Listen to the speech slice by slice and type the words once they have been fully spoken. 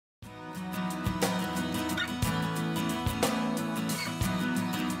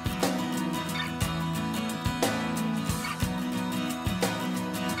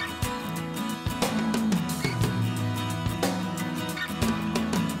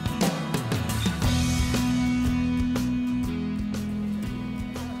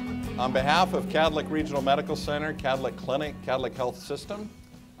On behalf of Catholic Regional Medical Center, Catholic Clinic, Catholic Health System,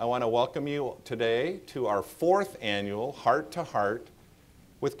 I want to welcome you today to our 4th annual Heart to Heart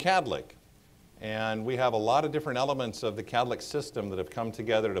with Catholic. And we have a lot of different elements of the Catholic system that have come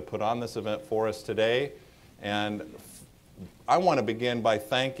together to put on this event for us today. And I want to begin by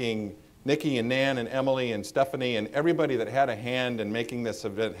thanking Nikki and Nan and Emily and Stephanie and everybody that had a hand in making this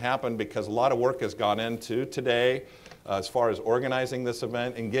event happen, because a lot of work has gone into today as far as organizing this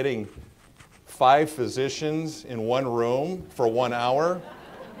event and getting 5 physicians in one room for 1 hour.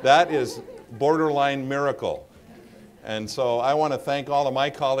 That is borderline miracle. And so I want to thank all of my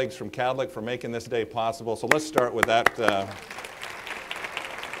colleagues from Catholic for making this day possible. So let's start with that.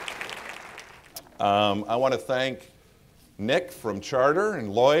 I want to thank Nick from Charter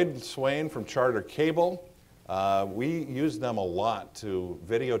and Lloyd Swain from Charter Cable. We use them a lot to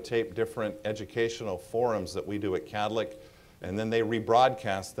videotape different educational forums that we do at Catholic, and then they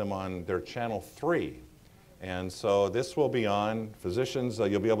rebroadcast them on their Channel 3. And so this will be on. Physicians,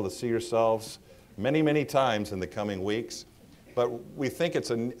 you'll be able to see yourselves many, many times in the coming weeks. But we think it's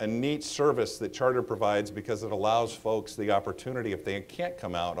a neat service that Charter provides, because it allows folks the opportunity, if they can't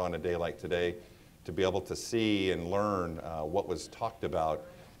come out on a day like today, to be able to see and learn what was talked about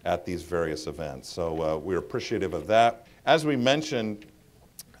at these various events. So we're appreciative of that. As we mentioned,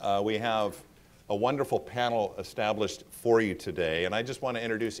 we have a wonderful panel established for you today, and I just want to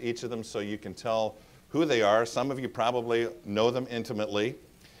introduce each of them so you can tell who they are. Some of you probably know them intimately,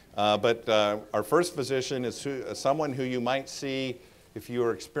 but our first physician is someone who you might see if you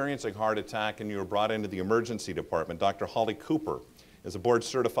are experiencing a heart attack and you were brought into the emergency department. Dr. Holly Cooper is a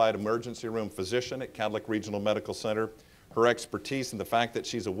board-certified emergency room physician at Catholic Regional Medical Center. Her expertise and the fact that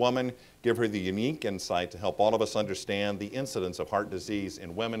she's a woman give her the unique insight to help all of us understand the incidence of heart disease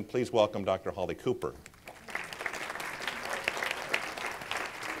in women. Please welcome Dr. Holly Cooper.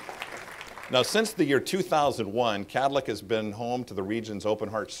 Now, since the year 2001, Catholic has been home to the region's open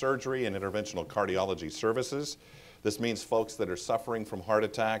heart surgery and interventional cardiology services. This means folks that are suffering from heart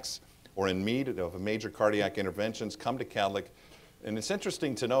attacks or in need of major cardiac interventions come to Catholic. And it's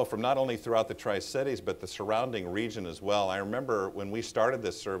interesting to know from not only throughout the Tri-Cities, but the surrounding region as well. I remember when we started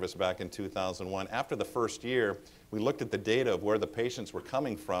this service back in 2001, after the first year, we looked at the data of where the patients were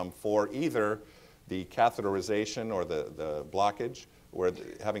coming from for either the catheterization or the blockage, or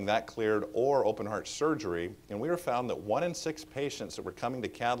having that cleared, or open heart surgery. And we found that 1 in 6 patients that were coming to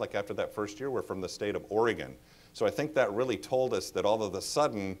Catholic after that first year were from the state of Oregon. So I think that really told us that all of a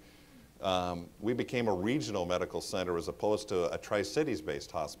sudden, we became a regional medical center as opposed to a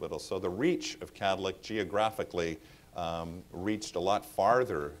Tri-Cities-based hospital. So the reach of Catholic geographically reached a lot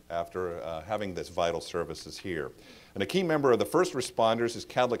farther after having this vital services here. And a key member of the first responders is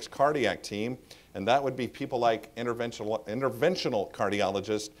Catholic's cardiac team, and that would be people like interventional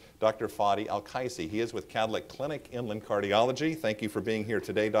cardiologist Dr. Fadi Al-Kaisi. He is with Catholic Clinic Inland Cardiology. Thank you for being here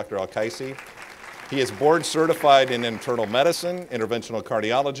today, Dr. Al-Kaisi. He is board certified in internal medicine, interventional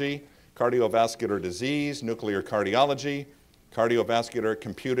cardiology, cardiovascular disease, nuclear cardiology, cardiovascular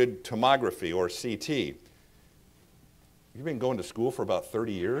computed tomography, or CT. You've been going to school for about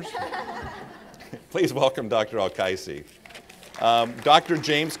 30 years? Please welcome Dr. Al-Kaisi. Dr.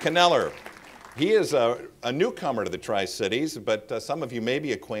 James Kneller. He is a newcomer to the Tri-Cities, but some of you may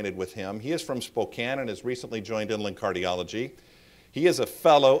be acquainted with him. He is from Spokane and has recently joined Inland Cardiology. He is a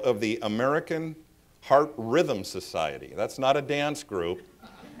fellow of the American Heart Rhythm Society. That's not a dance group.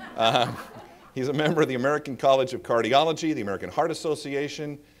 He's a member of the American College of Cardiology, the American Heart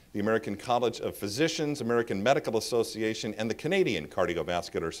Association, the American College of Physicians, American Medical Association, and the Canadian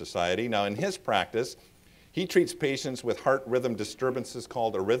Cardiovascular Society. Now, in his practice, he treats patients with heart rhythm disturbances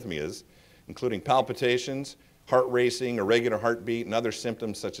called arrhythmias, including palpitations, heart racing, irregular heartbeat, and other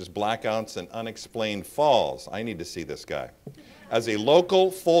symptoms such as blackouts and unexplained falls. I need to see this guy. As a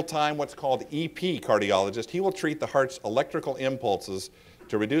local, full-time, what's called EP cardiologist, he will treat the heart's electrical impulses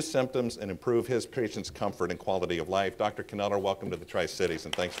to reduce symptoms and improve his patients' comfort and quality of life. Dr. Kneller, welcome to the Tri-Cities,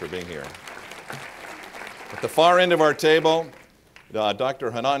 and thanks for being here. At the far end of our table,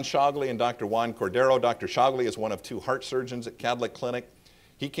 Dr. Hanan Shogli and Dr. Juan Cordero. Dr. Shogli is one of 2 heart surgeons at Catholic Clinic.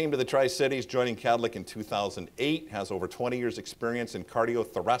 He came to the Tri-Cities, joining Catholic in 2008, has over 20 years experience in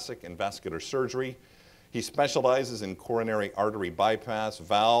cardiothoracic and vascular surgery. He specializes in coronary artery bypass,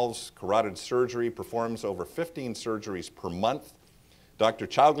 valves, carotid surgery, performs over 15 surgeries per month. Dr.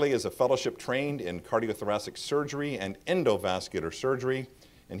 Shogli is a fellowship trained in cardiothoracic surgery and endovascular surgery,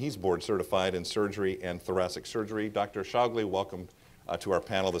 and he's board certified in surgery and thoracic surgery. Dr. Shogli, welcome to our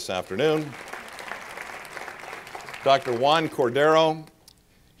panel this afternoon. Dr. Juan Cordero,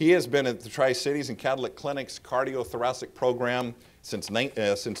 He has been at the Tri-Cities and Catholic Clinic's cardiothoracic program since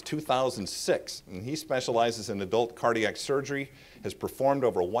 2006, and he specializes in adult cardiac surgery, has performed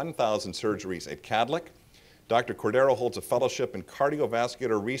over 1,000 surgeries at Catholic. Dr. Cordero holds a fellowship in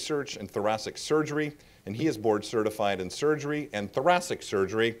cardiovascular research and thoracic surgery, and he is board certified in surgery and thoracic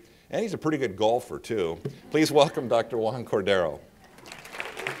surgery, and he's a pretty good golfer too. Please welcome Dr. Juan Cordero.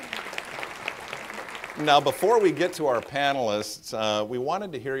 Now, before we get to our panelists, we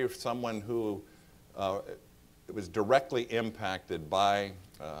wanted to hear from someone who was directly impacted by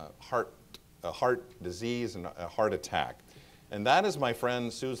heart disease and a heart attack. And that is my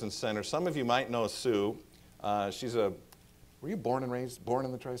friend Susan Center. Some of you might know Sue. Were you born and raised, born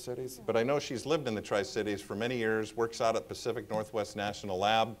in the Tri-Cities? But I know she's lived in the Tri-Cities for many years, works out at Pacific Northwest National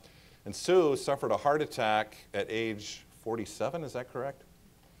Lab. And Sue suffered a heart attack at age 47, is that correct?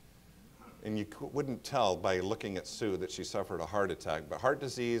 And you wouldn't tell by looking at Sue that she suffered a heart attack. But heart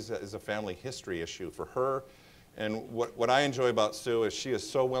disease is a family history issue for her. And what I enjoy about Sue is she is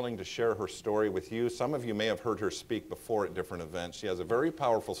so willing to share her story with you. Some of you may have heard her speak before at different events. She has a very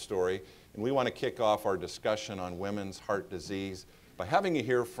powerful story. And we want to kick off our discussion on women's heart disease by having you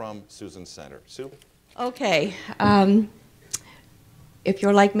hear from Susan Center. Sue? Okay. If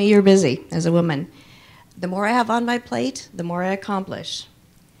you're like me, you're busy as a woman. The more I have on my plate, the more I accomplish.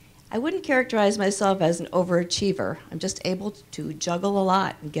 I wouldn't characterize myself as an overachiever. I'm just able to juggle a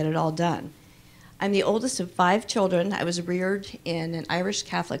lot and get it all done. I'm the oldest of 5 children. I was reared in an Irish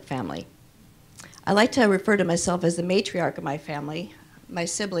Catholic family. I like to refer to myself as the matriarch of my family. My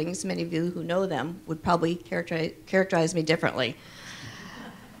siblings, many of you who know them, would probably characterize me differently.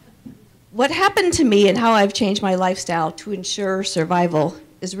 What happened to me and how I've changed my lifestyle to ensure survival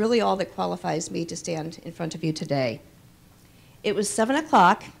is really all that qualifies me to stand in front of you today. It was 7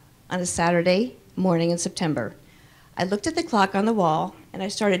 o'clock on a Saturday morning in September. I looked at the clock on the wall and I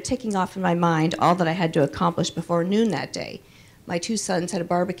started ticking off in my mind all that I had to accomplish before noon that day. My 2 sons had a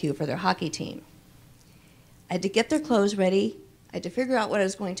barbecue for their hockey team. I had to get their clothes ready. I had to figure out what I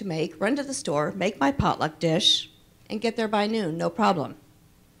was going to make, run to the store, make my potluck dish, and get there by noon, no problem.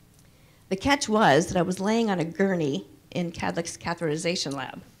 The catch was that I was laying on a gurney in Cadlic's catheterization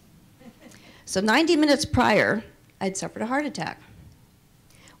lab. So 90 minutes prior, I'd suffered a heart attack.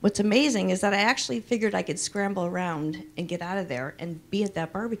 What's amazing is that I actually figured I could scramble around and get out of there and be at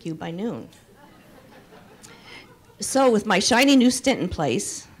that barbecue by noon. So with my shiny new stent in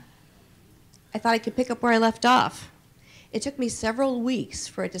place, I thought I could pick up where I left off. It took me several weeks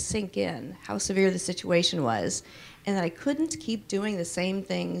for it to sink in how severe the situation was, and that I couldn't keep doing the same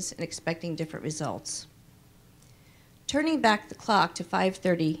things and expecting different results. Turning back the clock to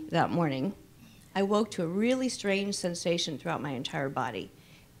 5:30 that morning, I woke to a really strange sensation throughout my entire body.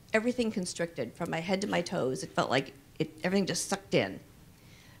 Everything constricted from my head to my toes. It felt like everything just sucked in.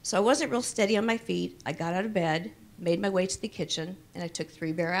 So I wasn't real steady on my feet. I got out of bed, made my way to the kitchen, and I took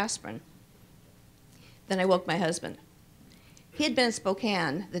 3 Bear aspirin. Then I woke my husband. He had been in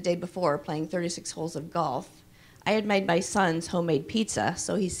Spokane the day before playing 36 holes of golf. I had made my son's homemade pizza,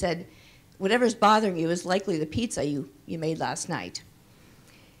 so he said, "Whatever's bothering you is likely the pizza you made last night."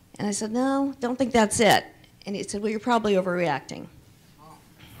 And I said, "No, don't think that's it." And he said, "Well, you're probably overreacting."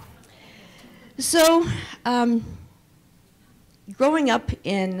 So, growing up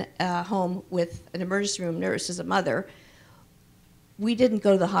in a home with an emergency room nurse as a mother, we didn't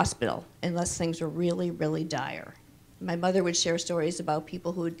go to the hospital unless things were really, really dire. My mother would share stories about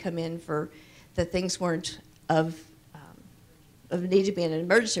people who would come in for that things weren't of need to be in an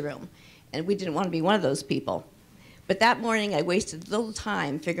emergency room, and we didn't want to be one of those people. But that morning, I wasted little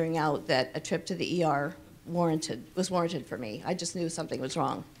time figuring out that a trip to the ER was warranted for me. I just knew something was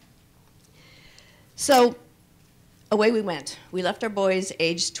wrong. So away we went. We left our boys,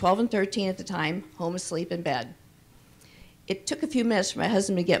 aged 12 and 13 at the time, home asleep in bed. It took a few minutes for my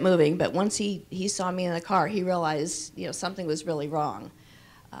husband to get moving, but once he saw me in the car, he realized something was really wrong.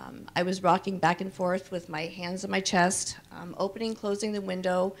 I was rocking back and forth with my hands on my chest, opening, closing the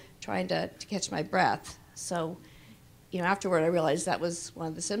window, trying to catch my breath. So, afterward I realized that was one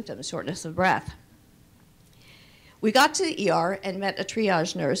of the symptoms, shortness of breath. We got to the ER and met a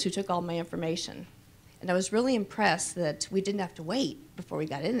triage nurse who took all my information. And I was really impressed that we didn't have to wait before we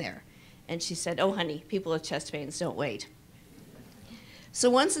got in there. And she said, "Oh, honey, people with chest pains don't wait." So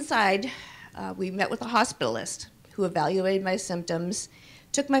once inside, we met with a hospitalist who evaluated my symptoms,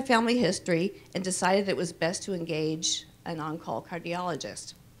 took my family history, and decided it was best to engage an on-call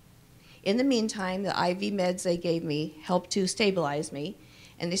cardiologist. In the meantime, the IV meds they gave me helped to stabilize me,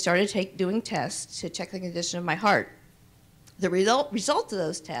 and they started doing tests to check the condition of my heart. The result of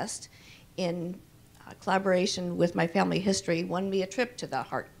those tests in collaboration with my family history, won me a trip to the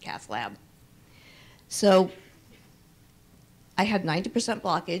heart cath lab. So I had 90%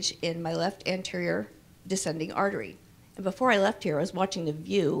 blockage in my left anterior descending artery. And before I left here, I was watching The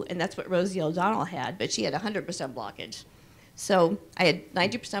View, and that's what Rosie O'Donnell had, but she had 100% blockage. So I had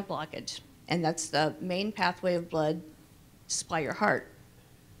 90% blockage, and that's the main pathway of blood to supply your heart.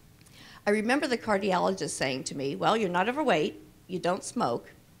 I remember the cardiologist saying to me, well, you're not overweight, you don't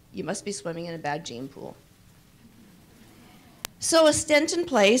smoke, you must be swimming in a bad gene pool. So a stent in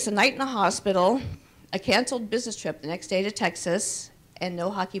place, a night in the hospital, a canceled business trip the next day to Texas, and no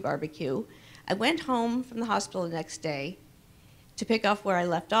hockey barbecue. I went home from the hospital the next day to pick up where I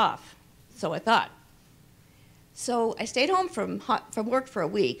left off, so I thought. So I stayed home from work for a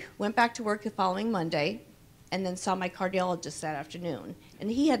week, went back to work the following Monday, and then saw my cardiologist that afternoon.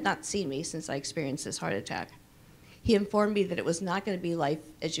 And he had not seen me since I experienced this heart attack. He informed me that it was not going to be life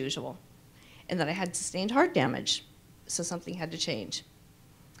as usual, and that I had sustained heart damage, so something had to change.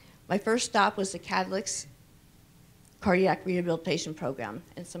 My first stop was the Cadlic's cardiac rehabilitation program,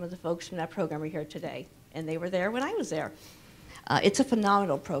 and some of the folks from that program are here today, and they were there when I was there. It's a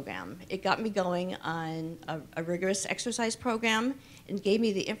phenomenal program. It got me going on a rigorous exercise program and gave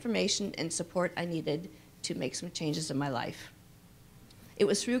me the information and support I needed to make some changes in my life. It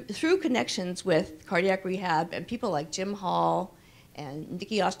was through connections with cardiac rehab and people like Jim Hall and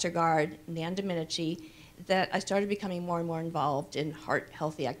Nikki Ostergaard, Nan Domenici, that I started becoming more and more involved in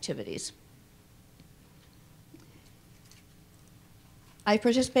heart-healthy activities. I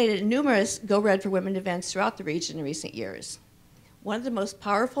participated in numerous Go Red for Women events throughout the region in recent years. One of the most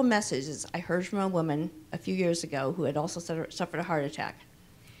powerful messages I heard from a woman a few years ago who had also suffered a heart attack.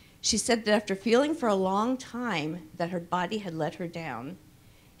 She said that after feeling for a long time that her body had let her down,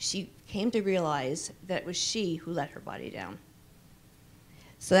 she came to realize that it was she who let her body down.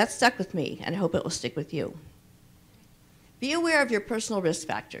 So that stuck with me, and I hope it will stick with you. Be aware of your personal risk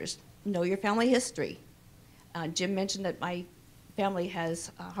factors. Know your family history. Jim mentioned that my family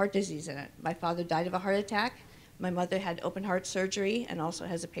has heart disease in it. My father died of a heart attack. My mother had open heart surgery and also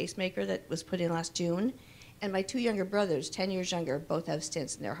has a pacemaker that was put in last June. And my two younger brothers, 10 years younger, both have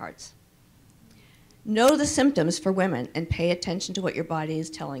stents in their hearts. Know the symptoms for women and pay attention to what your body is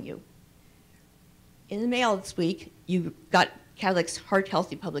telling you. In the mail this week, you got Cadlic's Heart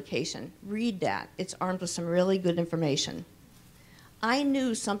Healthy publication. Read that. It's armed with some really good information. I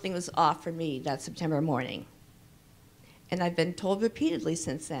knew something was off for me that September morning. And I've been told repeatedly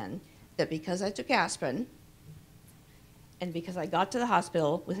since then that because I took aspirin and because I got to the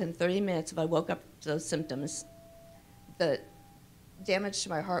hospital within 30 minutes if I woke up to those symptoms, the damage to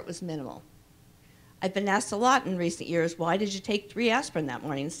my heart was minimal. I've been asked a lot in recent years, why did you take 3 aspirin that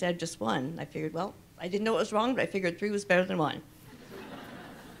morning instead of just 1? I figured, well, I didn't know what was wrong, but I figured 3 was better than 1.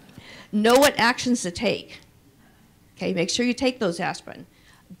 Know what actions to take. Okay, make sure you take those aspirin.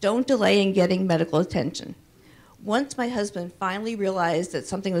 Don't delay in getting medical attention. Once my husband finally realized that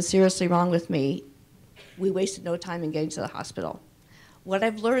something was seriously wrong with me, we wasted no time in getting to the hospital. What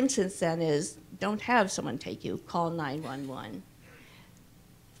I've learned since then is don't have someone take you, call 911.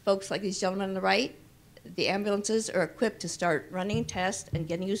 Folks like these gentlemen on the right, the ambulances are equipped to start running tests and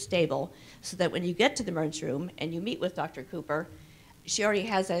getting you stable so that when you get to the emergency room and you meet with Dr. Cooper, she already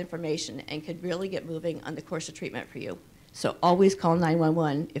has that information and could really get moving on the course of treatment for you. So always call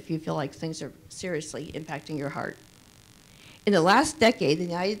 911 if you feel like things are seriously impacting your heart. In the last decade, the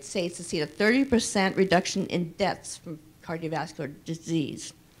United States has seen a 30% reduction in deaths from cardiovascular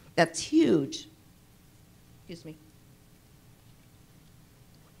disease. That's huge. Excuse me.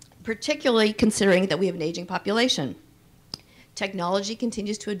 Particularly considering that we have an aging population. Technology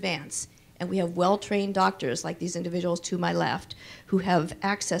continues to advance, and we have well-trained doctors like these individuals to my left who have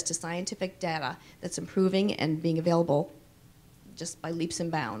access to scientific data that's improving and being available just by leaps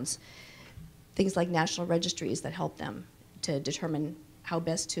and bounds. Things like national registries that help them to determine how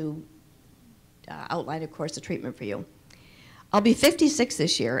best to outline a course of treatment for you. I'll be 56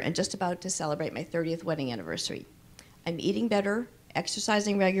 this year and just about to celebrate my 30th wedding anniversary. I'm eating better,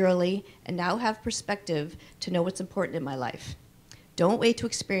 exercising regularly, and now have perspective to know what's important in my life. Don't wait to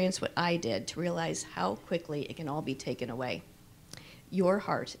experience what I did to realize how quickly it can all be taken away. Your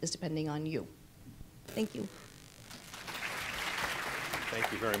heart is depending on you. Thank you. Thank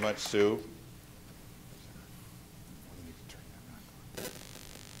you very much, Sue.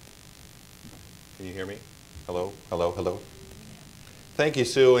 Can you hear me? Hello, hello, hello. Thank you,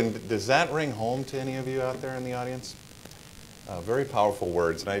 Sue. And does that ring home to any of you out there in the audience? Very powerful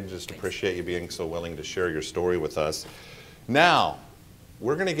words, and I just appreciate you being so willing to share your story with us. Now,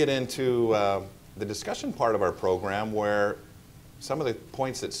 we're going to get into the discussion part of our program where some of the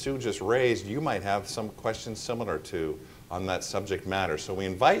points that Sue just raised, you might have some questions similar to on that subject matter. So we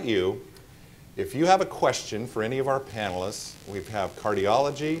invite you, if you have a question for any of our panelists, we have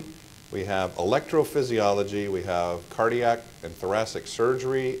cardiology, we have electrophysiology, we have cardiac and thoracic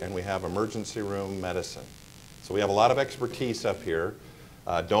surgery, and we have emergency room medicine. So we have a lot of expertise up here.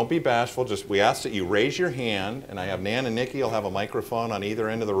 Don't be bashful. We ask that you raise your hand, and I have Nan and Nikki will have a microphone on either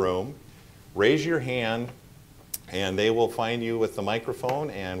end of the room. Raise your hand, and they will find you with the microphone,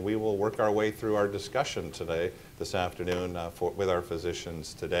 and we will work our way through our discussion today, this afternoon, with our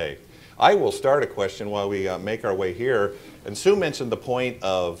physicians today. I will start a question while we make our way here. And Sue mentioned the point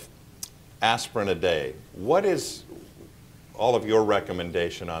of aspirin a day. What is all of your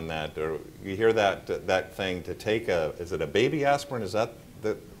recommendation on that? Or you hear that thing to take is it a baby aspirin? Is that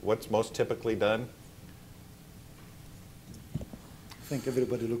what's most typically done? I think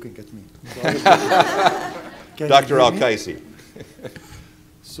everybody looking at me. Dr. Al-Kaisi.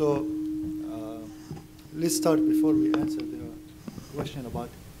 So let's start before we answer the question about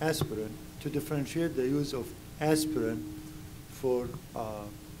aspirin to differentiate the use of aspirin for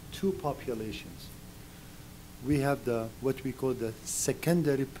two populations. We have what we call the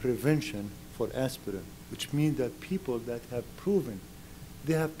secondary prevention for aspirin, which means that people that have proven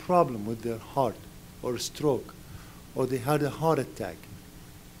they have problem with their heart or stroke, or they had a heart attack,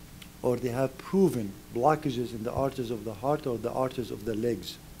 or they have proven blockages in the arteries of the heart or the arteries of the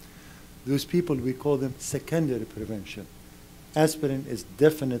legs. Those people, we call them secondary prevention. Aspirin is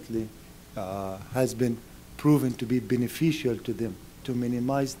definitely has been proven to be beneficial to them to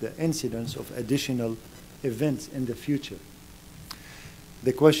minimize the incidence of additional events in the future.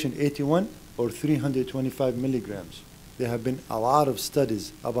 The question 81 or 325 milligrams. There have been a lot of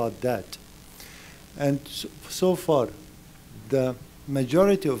studies about that. And so far, the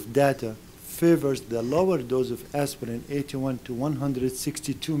majority of data favors the lower dose of aspirin, 81 to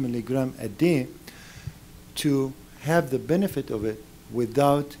 162 milligram a day, to have the benefit of it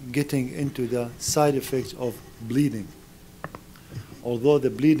without getting into the side effects of bleeding. Although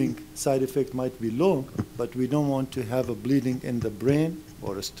the bleeding side effect might be low, but we don't want to have a bleeding in the brain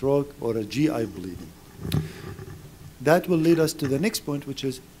or a stroke or a GI bleeding. That will lead us to the next point, which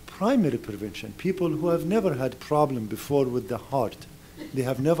is primary prevention. People who have never had problem before with the heart, they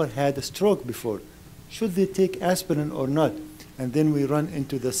have never had a stroke before. Should they take aspirin or not? And then we run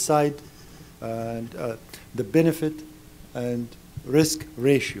into the side and the benefit and risk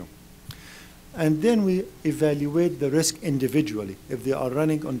ratio. And then we evaluate the risk individually. If they are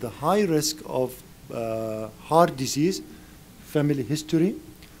running on the high risk of heart disease, family history,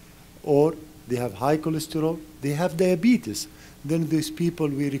 or they have high cholesterol, they have diabetes, then these people,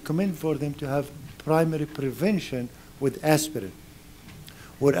 we recommend for them to have primary prevention with aspirin.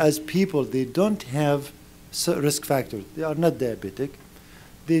 Whereas people, they don't have risk factors. They are not diabetic.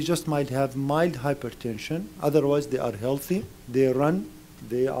 They just might have mild hypertension. Otherwise, they are healthy. They run.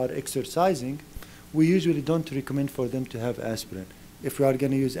 They are exercising. We usually don't recommend for them to have aspirin. If we are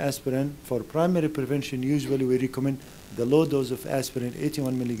going to use aspirin for primary prevention, usually we recommend the low dose of aspirin,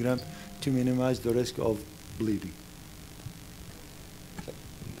 81 milligram, to minimize the risk of bleeding.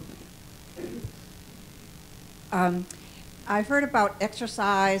 I've heard about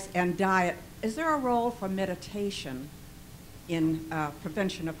exercise and diet. Is there a role for meditation in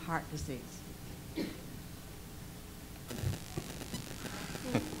prevention of heart disease?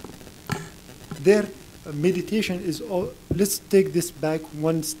 Their meditation is all, let's take this back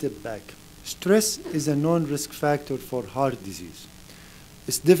one step back. Stress is a known risk factor for heart disease.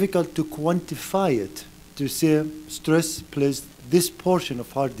 It's difficult to quantify it, to say stress plays this portion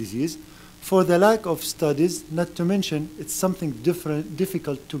of heart disease. For the lack of studies, not to mention it's something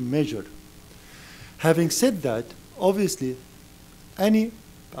difficult to measure. Having said that, obviously, any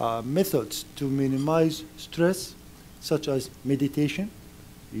methods to minimize stress, such as meditation,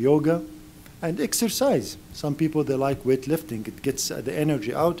 yoga, and exercise. Some people, they like weightlifting. It gets the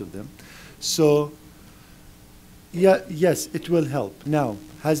energy out of them. So, yeah, yes, it will help. Now,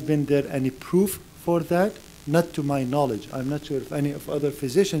 has been there any proof for that? Not to my knowledge. I'm not sure if any of other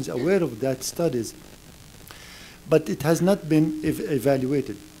physicians are aware of that studies. But it has not been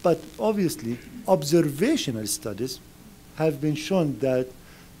evaluated. But obviously, observational studies have been shown that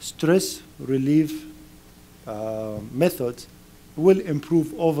stress relief methods will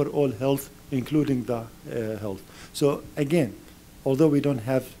improve overall health, including the health. So again, although we don't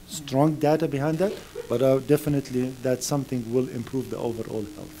have strong data behind that, but definitely that's something will improve the overall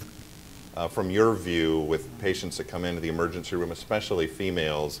health. From your view, with patients that come into the emergency room, especially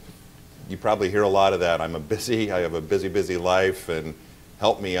females, you probably hear a lot of that. I have a busy life, and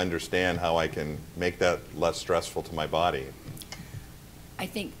help me understand how I can make that less stressful to my body. I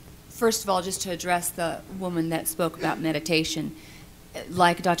think, first of all, just to address the woman that spoke about meditation,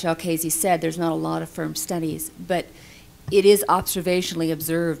 like Dr. Alkazi said, there's not a lot of firm studies, but it is observationally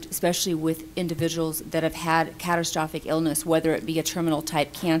observed, especially with individuals that have had catastrophic illness, whether it be a terminal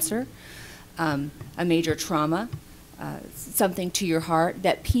type cancer, a major trauma, something to your heart,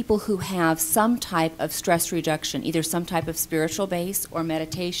 that people who have some type of stress reduction, either some type of spiritual base or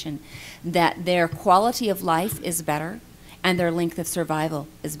meditation, that their quality of life is better and their length of survival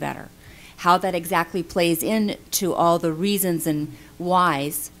is better. How that exactly plays into all the reasons and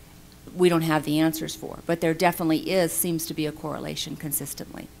whys, we don't have the answers for, but there definitely seems to be a correlation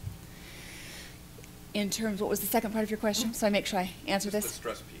consistently. In terms, what was the second part of your question? So I make sure I answer this. The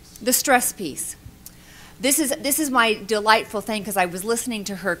stress piece. The stress piece. This is my delightful thing, because I was listening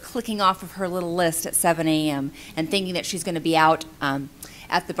to her clicking off of her little list at 7 a.m. and thinking that she's going to be out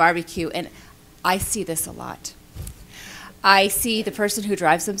at the barbecue, and I see this a lot. I see the person who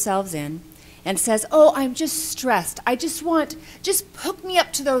drives themselves in and says, oh, I'm just stressed. I just hook me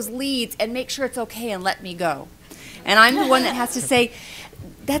up to those leads and make sure it's okay and let me go. And I'm the one that has to say,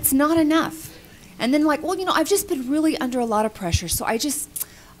 that's not enough. And then like, well, you know, I've just been really under a lot of pressure, so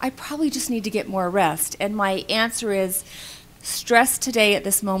I probably just need to get more rest. And my answer is, stress today at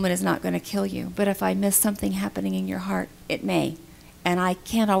this moment is not going to kill you, but if I miss something happening in your heart, it may. And I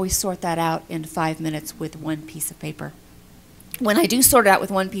can't always sort that out in 5 minutes with one piece of paper. When I do sort it out with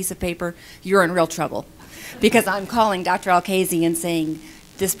one piece of paper, you're in real trouble, because I'm calling Dr. Alkazi and saying,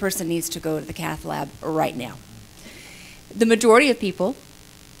 this person needs to go to the cath lab right now. The majority of people,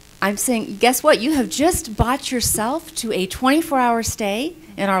 I'm saying, guess what? You have just bought yourself to a 24-hour stay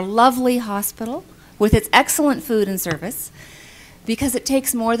in our lovely hospital with its excellent food and service, because it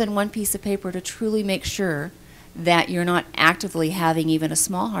takes more than one piece of paper to truly make sure that you're not actively having even a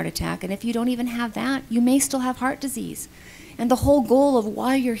small heart attack. And if you don't even have that, you may still have heart disease. And the whole goal of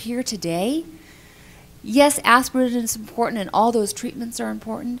why you're here today, yes, aspirin is important and all those treatments are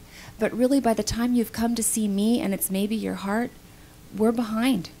important, but really by the time you've come to see me and it's maybe your heart, we're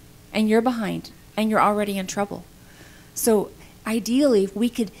behind, and you're behind, and you're already in trouble. So ideally, if we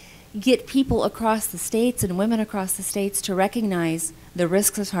could get people across the states and women across the states to recognize the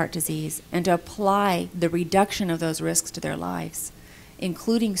risks of heart disease and to apply the reduction of those risks to their lives,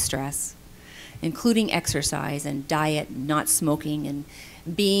 including stress, including exercise and diet, not smoking, and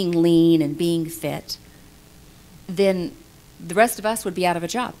being lean and being fit, then the rest of us would be out of a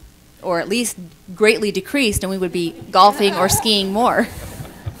job, or at least greatly decreased, and we would be golfing or skiing more.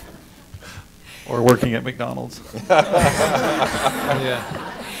 Or working at McDonald's.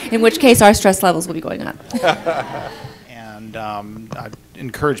 Yeah. In which case our stress levels will be going up. And I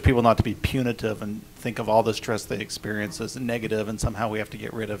encourage people not to be punitive and think of all the stress they experience as negative, and somehow we have to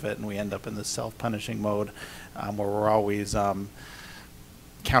get rid of it, and we end up in this self-punishing mode where we're always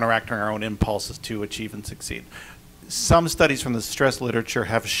counteracting our own impulses to achieve and succeed. Some studies from the stress literature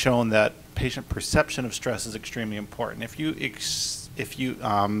have shown that patient perception of stress is extremely important. If you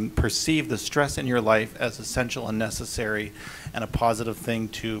perceive the stress in your life as essential and necessary and a positive thing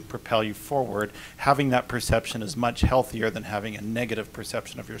to propel you forward, having that perception is much healthier than having a negative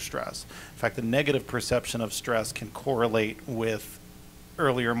perception of your stress. In fact, the negative perception of stress can correlate with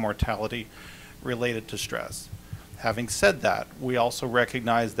earlier mortality related to stress. Having said that, we also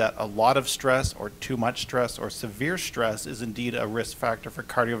recognize that a lot of stress or too much stress or severe stress is indeed a risk factor for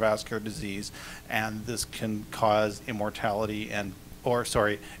cardiovascular disease, and this can cause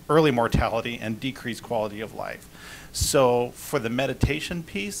early mortality and decreased quality of life. So for the meditation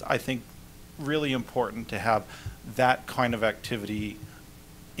piece, I think really important to have that kind of activity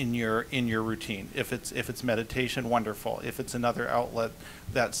in your routine. If it's meditation, wonderful. If it's another outlet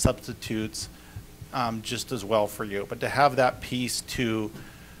that substitutes, just as well for you. But to have that piece to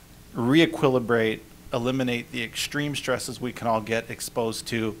re-equilibrate, eliminate the extreme stresses we can all get exposed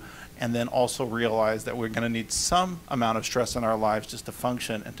to, and then also realize that we're going to need some amount of stress in our lives just to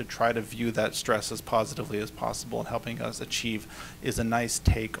function, and to try to view that stress as positively as possible and helping us achieve, is a nice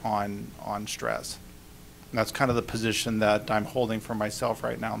take on stress. And that's kind of the position that I'm holding for myself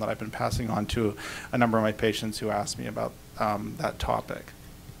right now, and that I've been passing on to a number of my patients who ask me about that topic.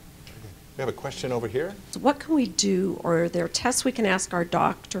 We have a question over here. So what can we do, or are there tests we can ask our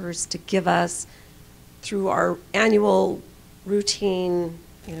doctors to give us through our annual routine,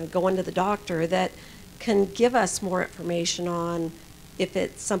 going to the doctor, that can give us more information on if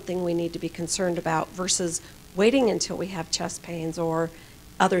it's something we need to be concerned about, versus waiting until we have chest pains or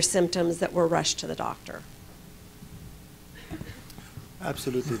other symptoms that we're rushed to the doctor?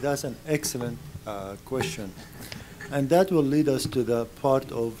 Absolutely. That's an excellent question. And that will lead us to the part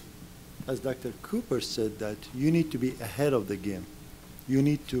of, as Dr. Cooper said, that you need to be ahead of the game. you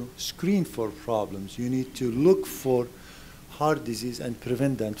need to screen for problems. You need to look for heart disease and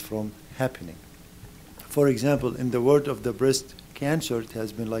prevent that from happening. For example, in the world of the breast cancer, it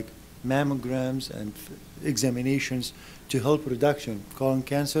has been like mammograms and examinations to help reduction colon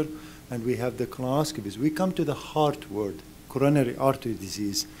cancer, and we have the colonoscopies. We come to the heart world, coronary artery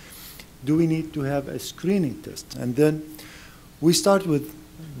disease. Do we need to have a screening test? And then we start with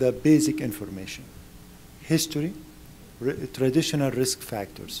the basic information: history, traditional risk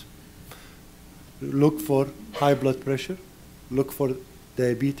factors. Look for high blood pressure, look for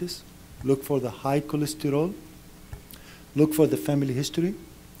diabetes, look for the high cholesterol, look for the family history,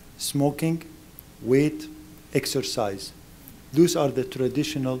 smoking, weight, exercise. Those are the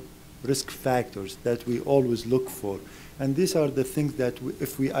traditional risk factors that we always look for. And these are the things that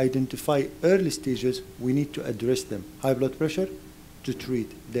if we identify early stages, we need to address them. High blood pressure, to treat.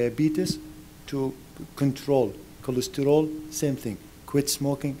 Diabetes, to control. Cholesterol, same thing. Quit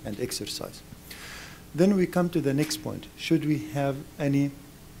smoking and exercise. Then we come to the next point. Should we have any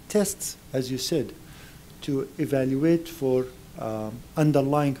tests, as you said, to evaluate for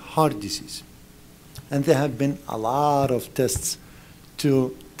underlying heart disease? And there have been a lot of tests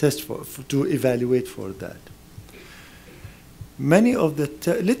to evaluate for that. Many of the,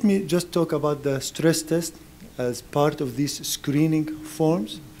 let me just talk about the stress test as part of these screening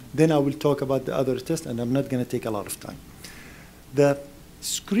forms. Then I will talk about the other tests, and I'm not going to take a lot of time. The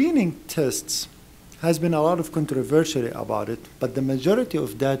screening tests has been a lot of controversy about it, but the majority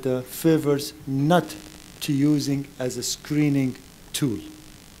of data favors not to using as a screening tool.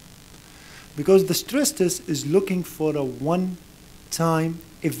 Because the stress test is looking for a one-time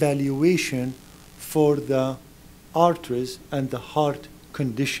evaluation for the arteries and the heart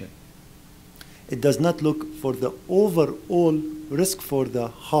condition. It does not look for the overall risk for the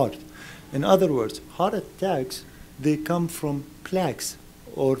heart. In other words, heart attacks, they come from plaques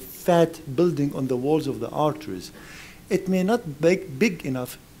or fat building on the walls of the arteries. It may not be big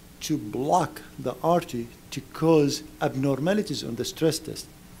enough to block the artery to cause abnormalities on the stress test.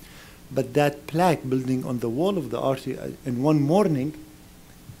 But that plaque building on the wall of the artery in one morning,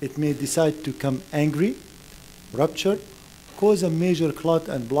 it may decide to come angry, rupture, cause a major clot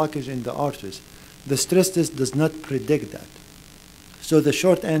and blockage in the arteries. The stress test does not predict that. So the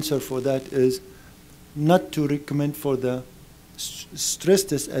short answer for that is not to recommend for the stress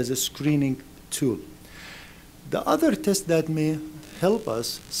test as a screening tool. The other test that may help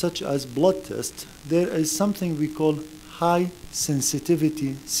us, such as blood tests, there is something we call high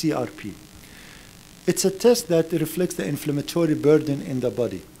sensitivity CRP. It's a test that reflects the inflammatory burden in the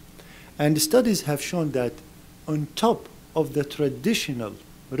body. And studies have shown that on top of the traditional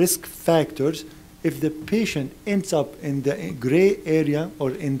risk factors, if the patient ends up in the gray area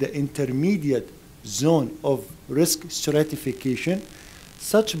or in the intermediate zone of risk stratification,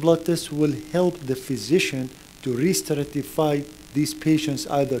 such blood tests will help the physician to re-stratify these patients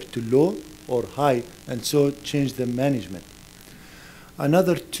either to low or high, and so change the management.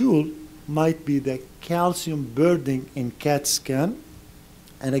 Another tool might be the calcium burden in CAT scan.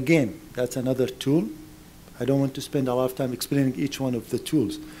 And again, that's another tool. I don't want to spend a lot of time explaining each one of the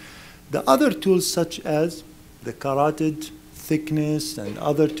tools. The other tools, such as the carotid thickness and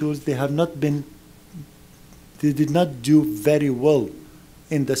other tools, they did not do very well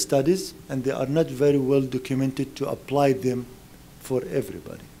in the studies, and they are not very well documented to apply them for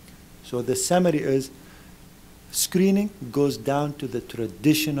everybody. So the summary is, screening goes down to the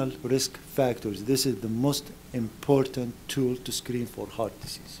traditional risk factors. This is the most important tool to screen for heart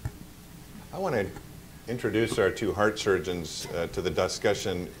disease. I want to introduce our two heart surgeons to the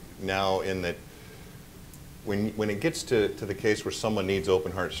discussion now, in that when it gets to the case where someone needs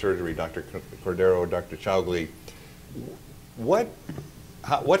open heart surgery, Dr. Cordero, Dr. Chaugli,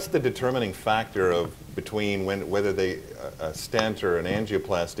 what's the determining factor of between whether a stent or an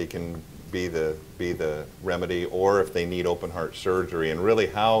angioplasty can be the remedy, or if they need open heart surgery? And really,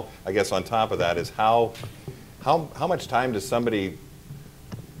 how, I guess on top of that, is how much time does somebody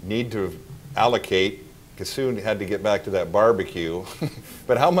need to allocate? Because soon had to get back to that barbecue,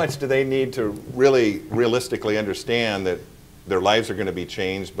 but how much do they need to really realistically understand that their lives are going to be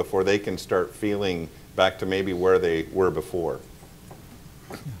changed before they can start feeling back to maybe where they were before?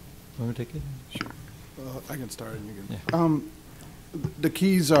 Want to take it? Sure. I can start and you can. Yeah. The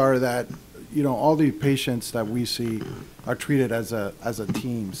keys are that, all the patients that we see are treated as a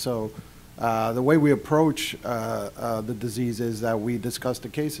team. So the way we approach the disease is that we discuss the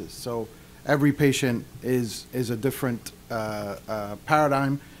cases. So every patient is a different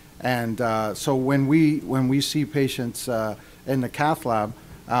paradigm, and so when we see patients in the cath lab,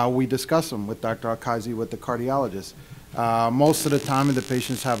 we discuss them with Dr. Akazi, with the cardiologist. Most of the time, the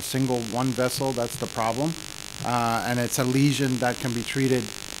patients have single one vessel. That's the problem. And it's a lesion that can be treated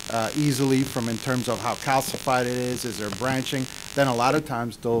easily from in terms of how calcified it is there branching. Then a lot of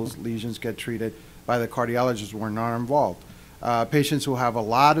times those lesions get treated by the cardiologist when not involved. Patients who have a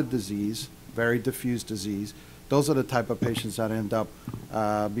lot of disease, very diffuse disease, those are the type of patients that end up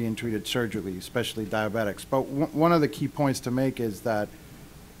being treated surgically, especially diabetics. But one of the key points to make is that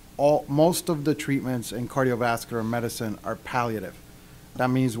most of the treatments in cardiovascular medicine are palliative. That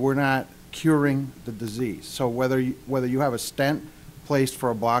means we're not curing the disease. So whether you have a stent placed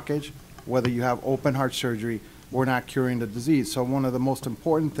for a blockage, whether you have open heart surgery, we're not curing the disease. So one of the most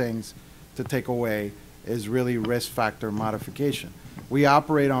important things to take away is really risk factor modification. We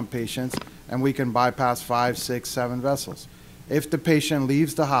operate on patients and we can bypass 5, 6, 7 vessels. If the patient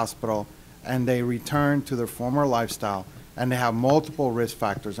leaves the hospital and they return to their former lifestyle and they have multiple risk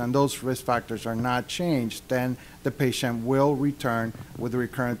factors and those risk factors are not changed, then the patient will return with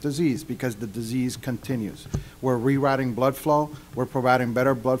recurrent disease because the disease continues. We're rerouting blood flow, we're providing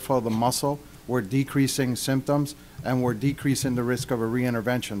better blood flow to the muscle, we're decreasing symptoms, and we're decreasing the risk of a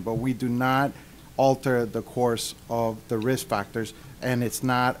reintervention, but we do not alter the course of the risk factors, and it's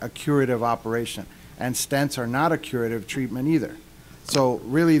not a curative operation. And stents are not a curative treatment either. So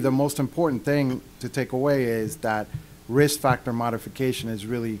really the most important thing to take away is that risk factor modification is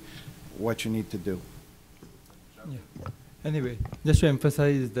really what you need to do. Yeah. Anyway, just to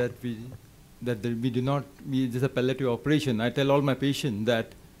emphasize that we do not, this is a palliative operation. I tell all my patients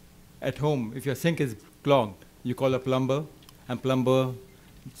that at home, if your sink is clogged, you call a plumber, and plumber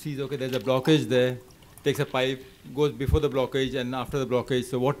sees, okay, there's a blockage there, takes a pipe, goes before the blockage and after the blockage.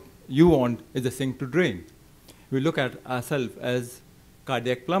 So what you want is the sink to drain. We look at ourselves as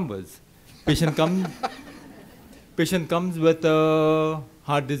cardiac plumbers. Patient comes with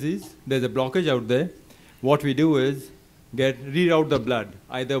heart disease. There's a blockage out there. What we do is reroute the blood,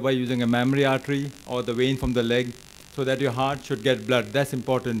 either by using a mammary artery or the vein from the leg, so that your heart should get blood. That's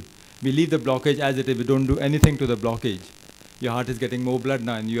important. We leave the blockage as it is. We don't do anything to the blockage. Your heart is getting more blood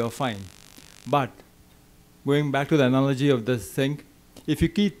now and you are fine. But going back to the analogy of the sink, if you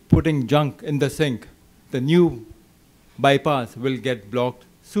keep putting junk in the sink, the new bypass will get blocked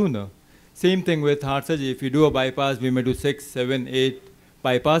sooner. Same thing with heart surgery. If you do a bypass, we may do 6, 7, 8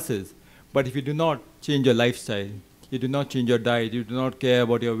 bypasses. But if you do not change your lifestyle, you do not change your diet, you do not care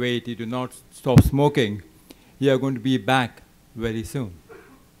about your weight, you do not stop smoking, you are going to be back very soon.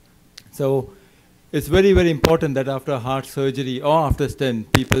 So it's very, very important that after heart surgery or after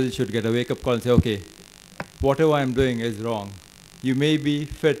stent, people should get a wake-up call and say, okay, whatever I'm doing is wrong. You may be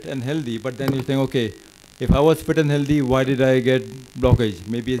fit and healthy, but then you think, okay, if I was fit and healthy, why did I get blockage?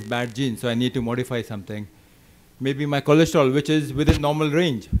 Maybe it's bad genes, so I need to modify something. Maybe my cholesterol, which is within normal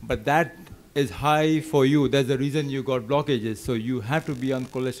range, but that is high for you. That's the reason you got blockages. So you have to be on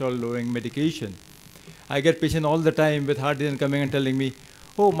cholesterol-lowering medication. I get patients all the time with heart disease coming and telling me,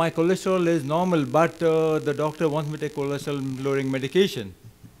 oh, my cholesterol is normal, but the doctor wants me to take cholesterol-lowering medication.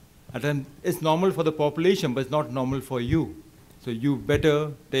 And then it's normal for the population, but it's not normal for you. So you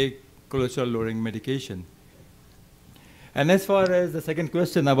better take cholesterol-lowering medication. And as far as the second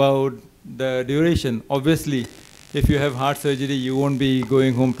question about the duration, obviously, if you have heart surgery, you won't be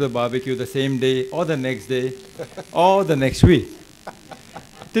going home to the barbecue the same day or the next day or the next week.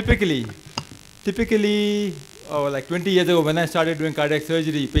 Typically, like 20 years ago when I started doing cardiac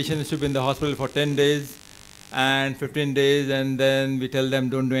surgery, patients used to be in the hospital for 10 days and 15 days, and then we tell them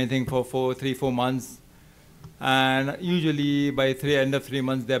don't do anything for 3, 4 months. And usually by end of 3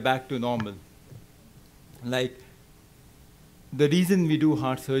 months, they're back to normal. Like, the reason we do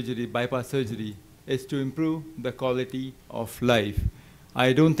heart surgery, bypass surgery, is to improve the quality of life.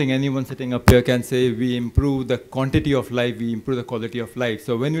 I don't think anyone sitting up here can say we improve the quantity of life, we improve the quality of life.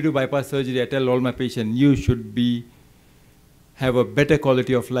 So when we do bypass surgery, I tell all my patients, you should have a better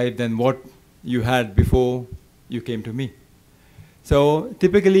quality of life than what you had before you came to me. So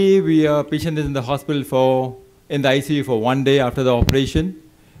typically, patient is in the hospital in the ICU for 1 day after the operation,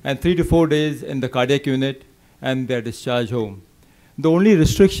 and 3 to 4 days in the cardiac unit, and they're discharged home. The only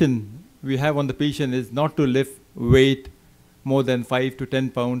restriction we have on the patient is not to lift weight more than 5 to 10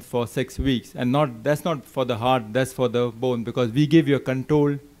 pounds for 6 weeks. And that's not for the heart, that's for the bone, because we give you a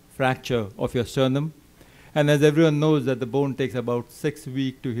controlled fracture of your sternum. And as everyone knows that the bone takes about 6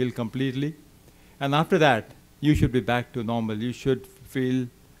 weeks to heal completely. And after that, you should be back to normal. You should feel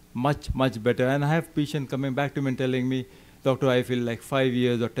much, much better. And I have patients coming back to me and telling me, doctor, I feel like 5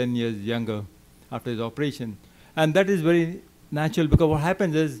 years or 10 years younger after his operation. And that is very natural, because what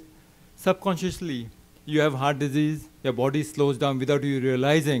happens is, subconsciously, you have heart disease, your body slows down without you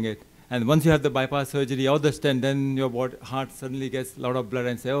realizing it. And once you have the bypass surgery or the stent, then your heart suddenly gets a lot of blood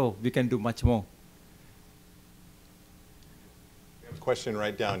and say, oh, we can do much more. We have a question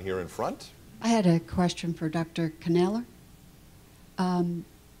right down here in front. I had a question for Dr. Kneller.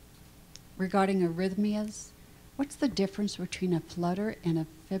 Regarding arrhythmias, what's the difference between a flutter and a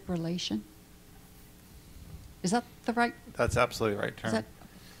fibrillation? Is that the right? That's absolutely right, term.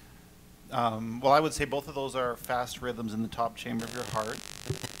 Well, I would say both of those are fast rhythms in the top chamber of your heart.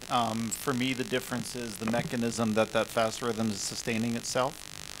 For me, the difference is the mechanism that fast rhythm is sustaining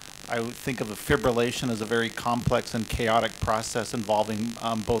itself. I would think of a fibrillation as a very complex and chaotic process involving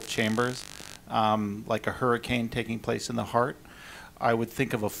both chambers, like a hurricane taking place in the heart. I would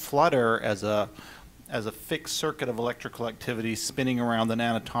think of a flutter as a fixed circuit of electrical activity spinning around an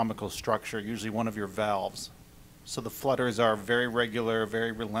anatomical structure, usually one of your valves. So the flutters are very regular,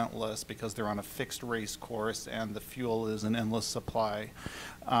 very relentless because they're on a fixed race course and the fuel is an endless supply.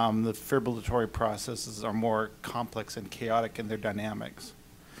 The fibrillatory processes are more complex and chaotic in their dynamics.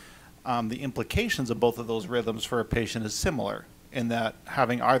 The implications of both of those rhythms for a patient is similar in that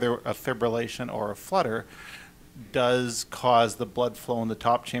having either a fibrillation or a flutter does cause the blood flow in the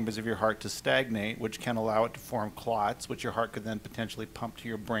top chambers of your heart to stagnate, which can allow it to form clots, which your heart could then potentially pump to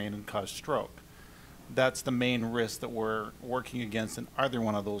your brain and cause stroke. That's the main risk that we're working against in either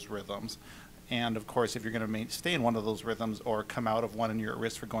one of those rhythms. And of course, if you're going to stay in one of those rhythms or come out of one and you're at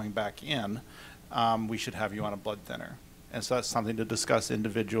risk for going back in, we should have you on a blood thinner. And so that's something to discuss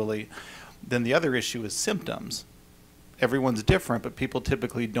individually. Then the other issue is symptoms. Everyone's different, but people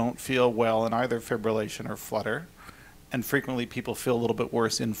typically don't feel well in either fibrillation or flutter. And frequently people feel a little bit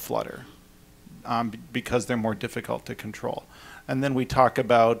worse in flutter because they're more difficult to control. And then we talk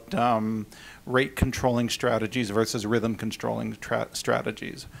about rate controlling strategies versus rhythm controlling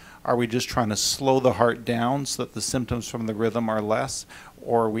strategies. Are we just trying to slow the heart down so that the symptoms from the rhythm are less,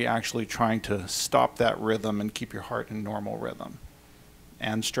 or are we actually trying to stop that rhythm and keep your heart in normal rhythm?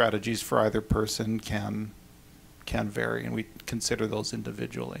 And strategies for either person can vary, and we consider those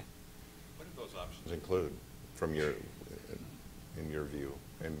individually. What do those options include from in your view,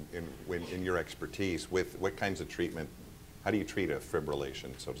 and in your expertise, with what kinds of treatment? How do you treat a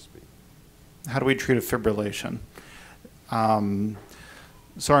fibrillation, so to speak? How do we treat a fibrillation?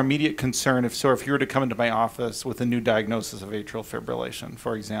 So our immediate concern, if you were to come into my office with a new diagnosis of atrial fibrillation,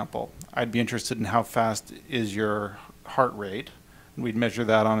 for example, I'd be interested in how fast is your heart rate, and we'd measure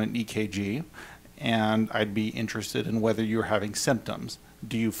that on an EKG, and I'd be interested in whether you're having symptoms.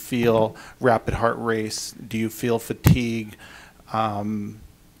 Do you feel rapid heart race? Do you feel fatigue?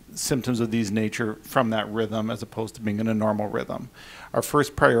 Symptoms of these nature from that rhythm as opposed to being in a normal rhythm. Our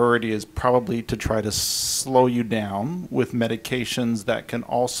first priority is probably to try to slow you down with medications that can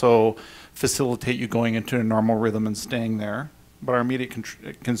also facilitate you going into a normal rhythm and staying there. But our immediate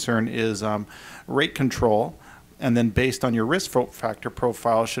concern is rate control, and then based on your risk factor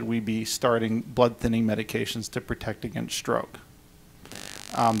profile, should we be starting blood thinning medications to protect against stroke?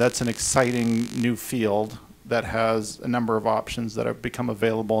 That's an exciting new field that has a number of options that have become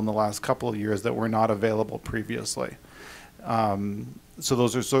available in the last couple of years that were not available previously. So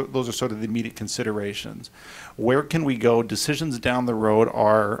those are sort of the immediate considerations. Where can we go? Decisions down the road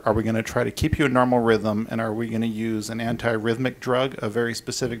are we going to try to keep you in normal rhythm, and are we going to use an antiarrhythmic drug, a very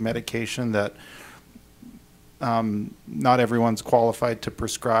specific medication that not everyone's qualified to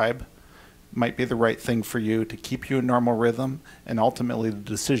prescribe? Might be the right thing for you to keep you in normal rhythm, and ultimately the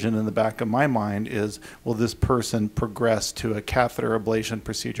decision in the back of my mind is, will this person progress to a catheter ablation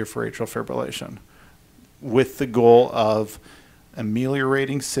procedure for atrial fibrillation, with the goal of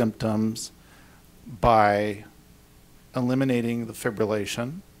ameliorating symptoms by eliminating the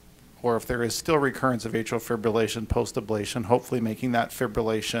fibrillation, or if there is still recurrence of atrial fibrillation post-ablation, hopefully making that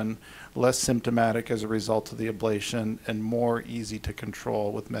fibrillation less symptomatic as a result of the ablation and more easy to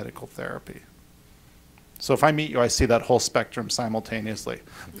control with medical therapy. So if I meet you, I see that whole spectrum simultaneously,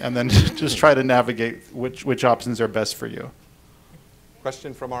 and then just try to navigate which options are best for you.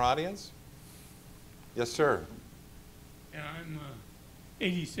 Question from our audience? Yes, sir. And I'm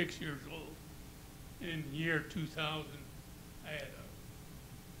 86 years old. In the year 2000, I had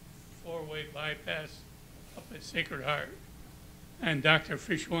a 4-way bypass up at Sacred Heart. And Dr.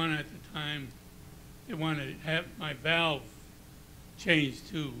 Fishwan at the time, they wanted to have my valve changed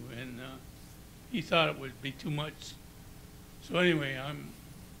too, and he thought it would be too much. So anyway, I'm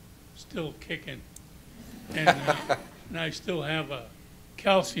still kicking, and I still have a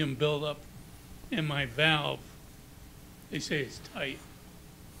calcium buildup in my valve. They say it's tight.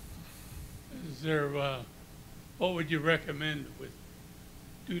 Is there, what would you recommend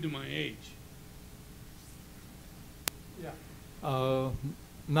due to my age? Yeah.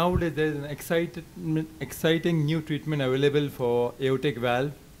 nowadays there is an exciting new treatment available for aortic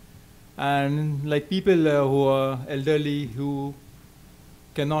valve. And like people who are elderly, who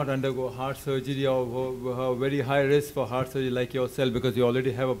cannot undergo heart surgery or who have very high risk for heart surgery like yourself because you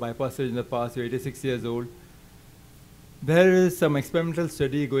already have a bypass surgery in the past, you're 86 years old. There is some experimental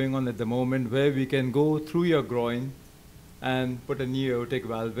study going on at the moment where we can go through your groin and put a new aortic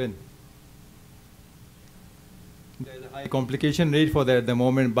valve in. There's a high complication rate for that at the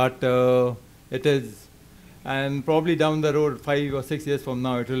moment, but it is, and probably down the road, 5 or 6 years from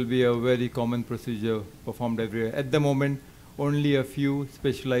now, it will be a very common procedure performed everywhere. At the moment, only a few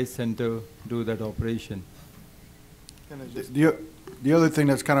specialized centers do that operation. The other thing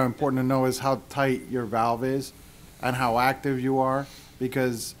that's kind of important to know is how tight your valve is and how active you are,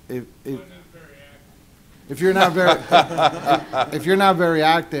 because if you're not very if you're not very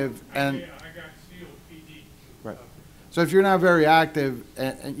active and right. So if you're not very active,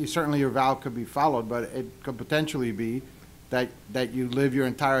 and you, certainly your valve could be followed, but it could potentially be that you live your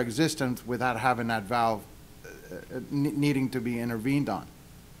entire existence without having that valve needing to be intervened on.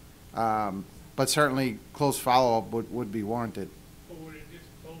 But certainly close follow-up would be warranted. Or would it just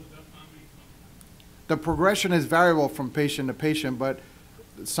close up how many times? The progression is variable from patient to patient, but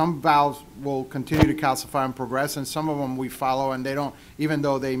some valves will continue to calcify and progress, and some of them we follow, and they don't, even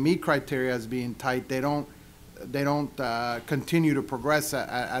though they meet criteria as being tight, they don't continue to progress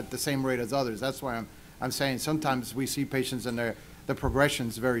at the same rate as others. That's why I'm saying sometimes we see patients and the progression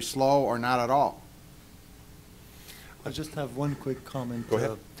is very slow or not at all. I just have one quick comment. Go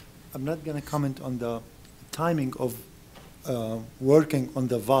ahead. I'm not going to comment on the timing of working on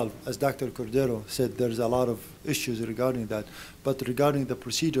the valve. As Dr. Cordero said, there's a lot of issues regarding that. But regarding the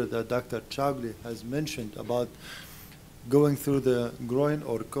procedure that Dr. Chagli has mentioned about going through the groin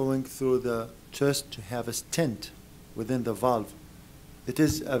or going through the chest to have a stent within the valve, it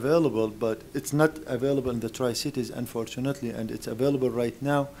is available, but it's not available in the Tri-Cities, unfortunately, and it's available right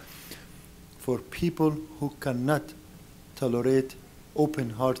now for people who cannot tolerate open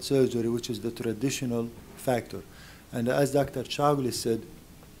heart surgery, which is the traditional factor. And as Dr. Chagli said,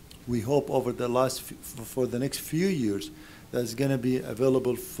 we hope over the for the next few years that's going to be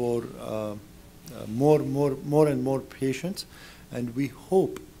available for more and more patients, and we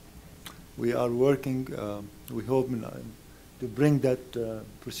hope, we are working, we hope to bring that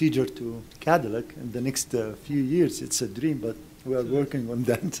procedure to Cadillac in the next few years. It's a dream, but we are working on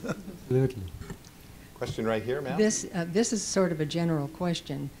that. Absolutely. Question right here, ma'am. This is sort of a general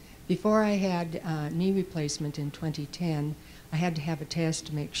question. Before I had knee replacement in 2010, I had to have a test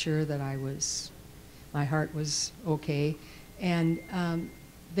to make sure that my heart was okay. And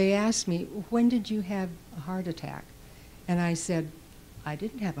they asked me, when did you have a heart attack? And I said, I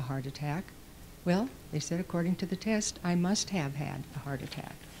didn't have a heart attack. Well, they said, according to the test, I must have had a heart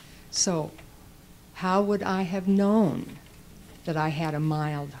attack. So how would I have known that I had a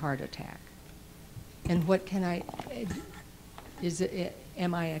mild heart attack? And what can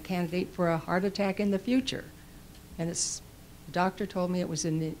am I a candidate for a heart attack in the future? And the doctor told me it was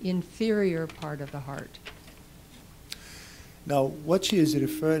in the inferior part of the heart. Now, what she is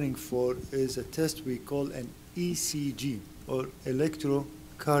referring for is a test we call an ECG, or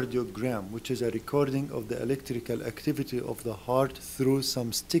electrocardiogram, which is a recording of the electrical activity of the heart through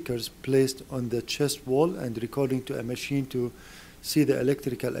some stickers placed on the chest wall and recording to a machine to see the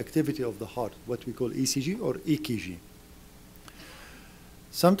electrical activity of the heart, what we call ECG or EKG.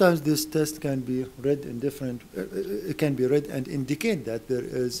 Sometimes this test can be read in different, it can be read and indicate that there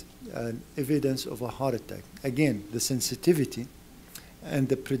is an evidence of a heart attack. Again, the sensitivity and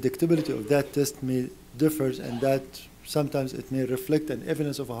the predictability of that test may differ, and that sometimes it may reflect an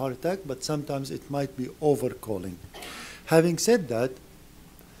evidence of a heart attack, but sometimes it might be overcalling. Having said that,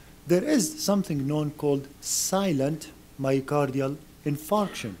 there is something known called silent myocardial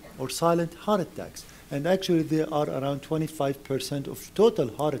infarction or silent heart attacks. And actually, they are around 25% of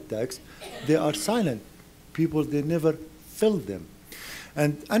total heart attacks. They are silent. People, they never feel them.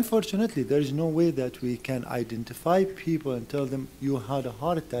 And unfortunately, there is no way that we can identify people and tell them you had a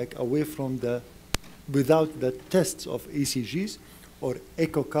heart attack away from without the tests of ECGs or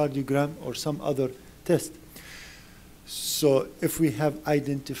echocardiogram or some other test. So if we have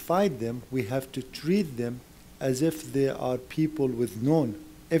identified them, we have to treat them as if they are people with known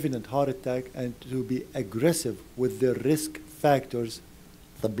evident heart attack and to be aggressive with their risk factors,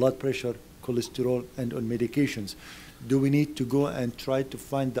 the blood pressure, cholesterol, and on medications. Do we need to go and try to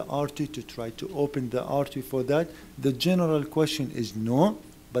find the artery to try to open the artery for that? The general question is no,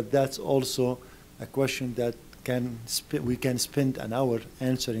 but that's also a question that we can spend an hour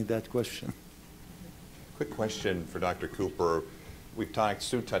answering that question. Quick question for Dr. Cooper. we've talked,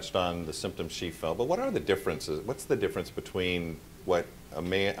 Sue touched on the symptoms she felt, but what are the differences? What's the difference between what a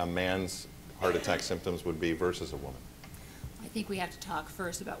man's heart attack symptoms would be versus a woman? I think we have to talk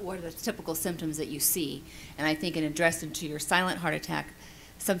first about what are the typical symptoms that you see. And I think in addressing to your silent heart attack,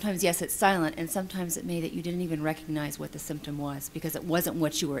 sometimes, yes, it's silent, and sometimes it may that you didn't even recognize what the symptom was because it wasn't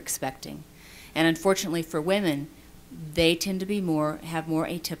what you were expecting. And unfortunately for women, they tend to be have more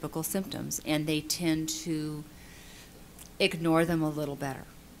atypical symptoms, and they tend to ignore them a little better.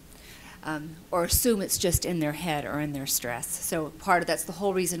 Or assume it's just in their head or in their stress. So that's the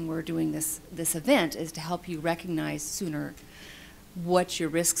whole reason we're doing this event, is to help you recognize sooner what your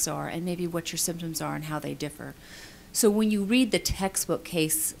risks are and maybe what your symptoms are and how they differ. So when you read the textbook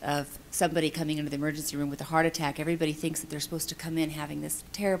case of somebody coming into the emergency room with a heart attack, everybody thinks that they're supposed to come in having this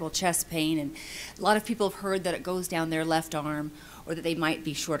terrible chest pain, and a lot of people have heard that it goes down their left arm or that they might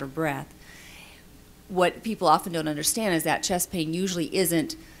be short of breath. What people often don't understand is that chest pain usually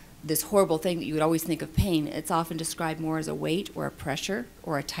isn't this horrible thing that you would always think of pain. It's often described more as a weight or a pressure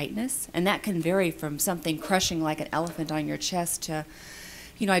or a tightness, and that can vary from something crushing like an elephant on your chest to,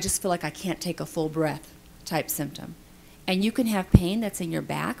 I just feel like I can't take a full breath type symptom. And you can have pain that's in your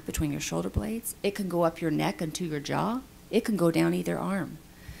back between your shoulder blades. It can go up your neck and to your jaw. It can go down either arm.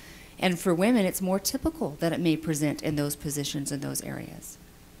 And for women, it's more typical that it may present in those positions in those areas.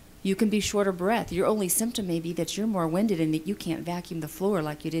 You can be short of breath. Your only symptom may be that you're more winded and that you can't vacuum the floor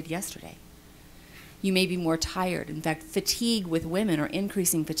like you did yesterday. You may be more tired. In fact, fatigue with women, or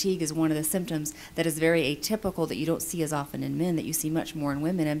increasing fatigue, is one of the symptoms that is very atypical that you don't see as often in men, that you see much more in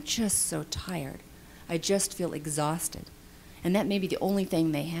women. I'm just so tired. I just feel exhausted. And that may be the only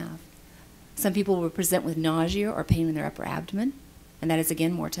thing they have. Some people will present with nausea or pain in their upper abdomen, and that is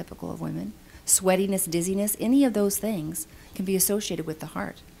again more typical of women. Sweatiness, dizziness, any of those things can be associated with the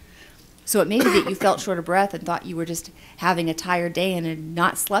heart. So it may be that you felt short of breath and thought you were just having a tired day and had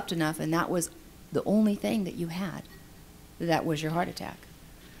not slept enough, and that was the only thing that you had. That was your heart attack.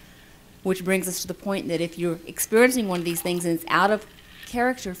 Which brings us to the point that if you're experiencing one of these things and it's out of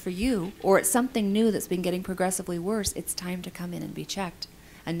character for you, or it's something new that's been getting progressively worse, it's time to come in and be checked,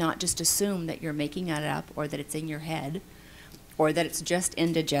 and not just assume that you're making it up, or that it's in your head, or that it's just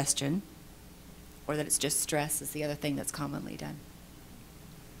indigestion, or that it's just stress, is the other thing that's commonly done.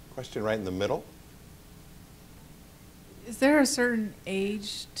 Question right in the middle. Is there a certain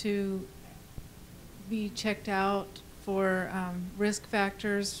age to be checked out for risk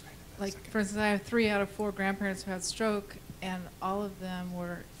factors? Like, for instance, I have 3 out of 4 grandparents who had stroke, and all of them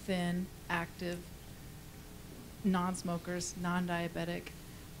were thin, active, non-smokers, non-diabetic.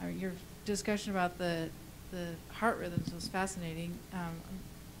 Your discussion about the heart rhythms was fascinating,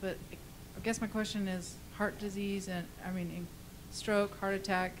 but I guess my question is heart disease and stroke, heart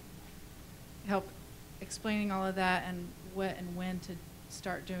attack. Help explaining all of that, and what and when to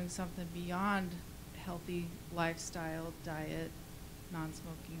start doing something beyond healthy lifestyle, diet,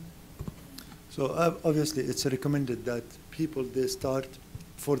 non-smoking. So obviously it's recommended that people, they start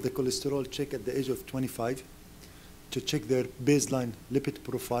for the cholesterol check at the age of 25 to check their baseline lipid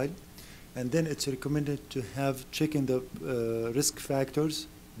profile. And then it's recommended to have checking the risk factors,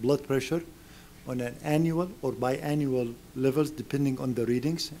 blood pressure, on an annual or biannual levels depending on the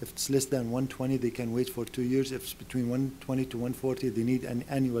readings. If it's less than 120, they can wait for 2 years. If it's between 120 to 140, they need an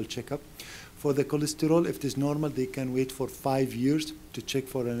annual checkup. For the cholesterol, if it is normal, they can wait for 5 years to check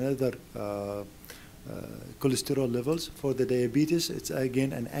for another cholesterol levels. For the diabetes, it's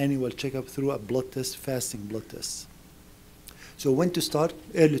again an annual checkup through a blood test, fasting blood tests. So when to start?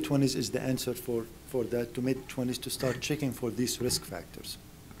 Early 20s is the answer for that, to mid-20s to start checking for these risk factors.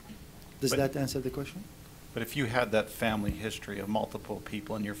 Does that answer the question? But if you had that family history of multiple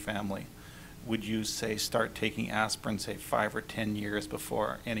people in your family, would you say start taking aspirin, say 5 or 10 years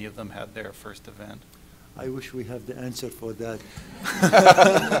before any of them had their first event? I wish we have the answer for that.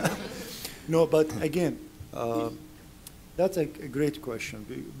 No, but again, that's a great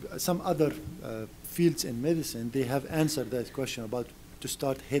question. Some other fields in medicine, they have answered that question about to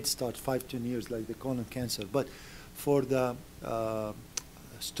start Head Start 5-10 years, like the colon cancer. But for the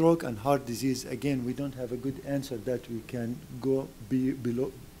stroke and heart disease, again, we don't have a good answer that we can go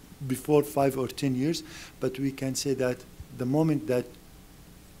before 5 or 10 years, but we can say that the moment that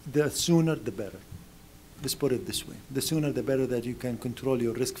the sooner the better. Let's put it this way. The sooner the better that you can control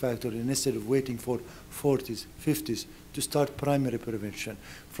your risk factor, and instead of waiting for 40s, 50s to start primary prevention.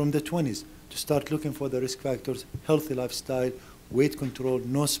 From the 20s to start looking for the risk factors, healthy lifestyle, weight control,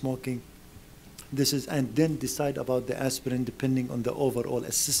 no smoking. This is, and then decide about the aspirin depending on the overall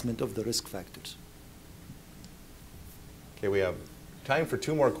assessment of the risk factors. Okay, we have time for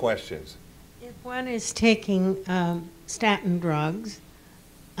 2 more questions. If one is taking statin drugs,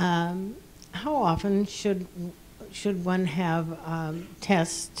 how often should one have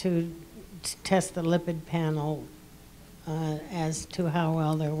tests to test the lipid panel as to how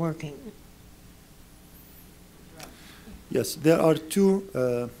well they're working? Yes, there are two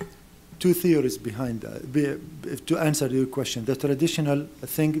theories behind that. To answer your question, the traditional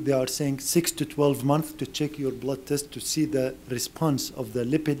thing, they are saying 6 to 12 months to check your blood test to see the response of the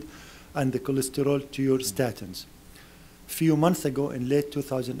lipid and the cholesterol to your statins. A few months ago, in late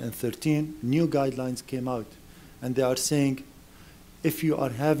 2013, new guidelines came out, and they are saying if you are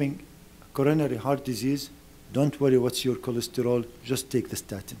having coronary heart disease, don't worry what's your cholesterol, just take the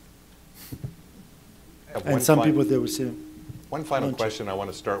statin. And some people, they will say, one final question. I want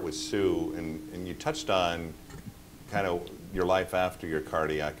to start with Sue, and you touched on kind of your life after your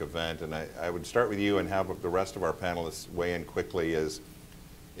cardiac event, and I would start with you and have the rest of our panelists weigh in quickly. Is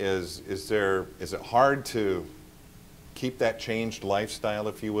it hard to keep that changed lifestyle,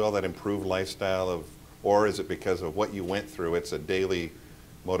 if you will, that improved lifestyle, or is it because of what you went through? It's a daily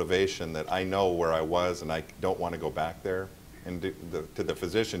motivation that I know where I was and I don't want to go back there. And to the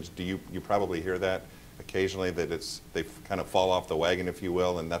physicians, you probably hear that occasionally, that they kind of fall off the wagon, if you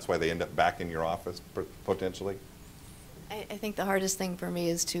will, and that's why they end up back in your office potentially? I think the hardest thing for me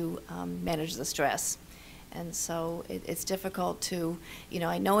is to manage the stress. And so it's difficult to,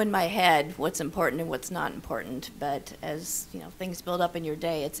 I know in my head what's important and what's not important, but as, things build up in your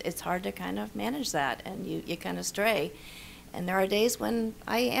day, it's hard to kind of manage that, and you kind of stray. And there are days when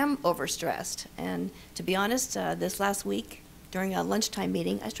I am overstressed. And to be honest, this last week, during a lunchtime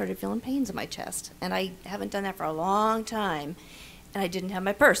meeting, I started feeling pains in my chest. And I haven't done that for a long time, and I didn't have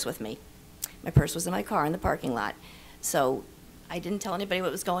my purse with me. My purse was in my car in the parking lot. So I didn't tell anybody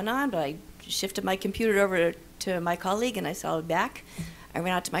what was going on, but I shifted my computer over to my colleague, and I saw it back. I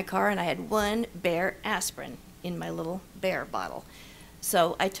ran out to my car, and I had one Bear aspirin in my little Bear bottle.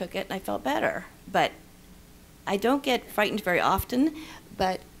 So I took it, and I felt better. But I don't get frightened very often,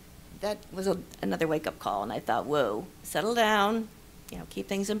 but that was another wake-up call, and I thought, whoa, settle down, keep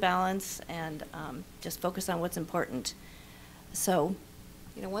things in balance, and just focus on what's important. So,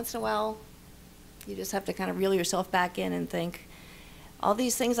 once in a while, you just have to kind of reel yourself back in and think, all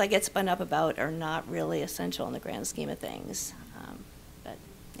these things I get spun up about are not really essential in the grand scheme of things. But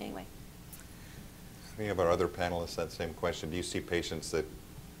anyway. Any of our other panelists, that same question? Do you see patients that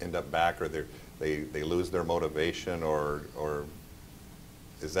end up back, or they lose their motivation, or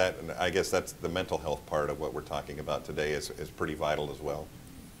is that, I guess that's the mental health part of what we're talking about today is pretty vital as well?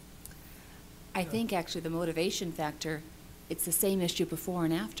 I think actually the motivation factor, it's the same issue before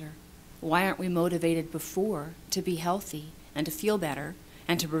and after. Why aren't we motivated before to be healthy and to feel better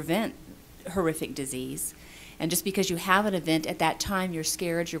and to prevent horrific disease? And just because you have an event at that time, you're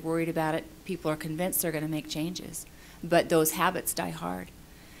scared, you're worried about it, people are convinced they're going to make changes. But those habits die hard.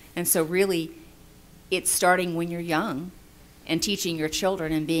 And so really, it's starting when you're young and teaching your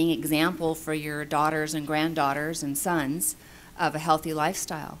children and being example for your daughters and granddaughters and sons of a healthy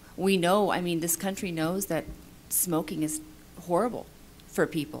lifestyle. We know, this country knows that smoking is horrible for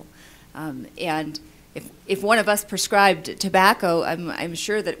people. And if one of us prescribed tobacco, I'm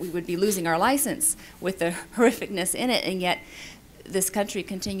sure that we would be losing our license with the horrificness in it, and yet this country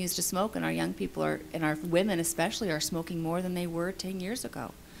continues to smoke, and our young people and our women especially are smoking more than they were 10 years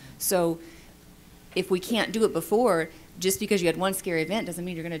ago. So if we can't do it before, just because you had one scary event doesn't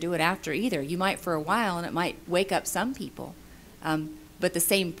mean you're going to do it after either. You might for a while, and it might wake up some people. But the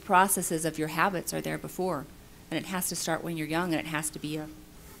same processes of your habits are there before, and it has to start when you're young, and it has to be a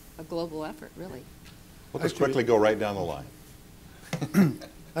global effort, really. We'll just quickly go right down the line.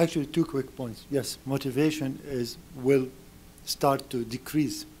 Actually, 2 quick points. Yes, motivation will start to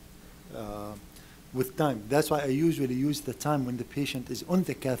decrease with time. That's why I usually use the time when the patient is on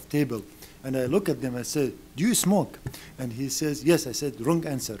the cath table, and I look at them and say, do you smoke? And he says, yes. I said, wrong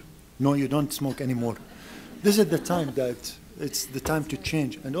answer. No, you don't smoke anymore. This is the time that it's the time to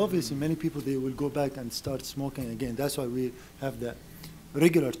change. And obviously, many people, they will go back and start smoking again. That's why we have the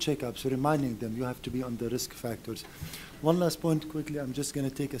regular checkups reminding them you have to be on the risk factors. One last point quickly, I'm just going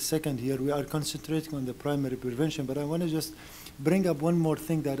to take a second here. We are concentrating on the primary prevention, but I want to just bring up one more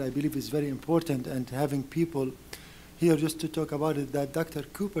thing that I believe is very important, and having people here just to talk about it, that Dr.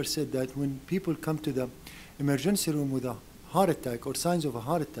 Cooper said that when people come to the emergency room with a heart attack or signs of a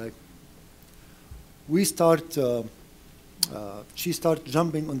heart attack, we start she starts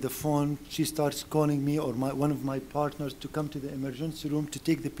jumping on the phone. She starts calling me or one of my partners to come to the emergency room to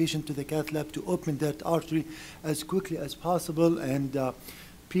take the patient to the cath lab to open that artery as quickly as possible and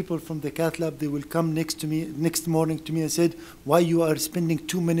people from the cath lab, they will come next morning to me and said, why you are spending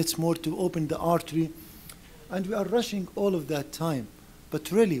 2 minutes more to open the artery? And we are rushing all of that time. But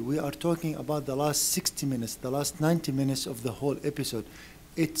really, we are talking about the last 60 minutes, the last 90 minutes of the whole episode.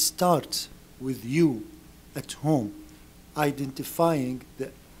 It starts with you at home identifying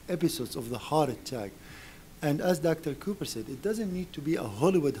the episodes of the heart attack. And as Dr. Cooper said, it doesn't need to be a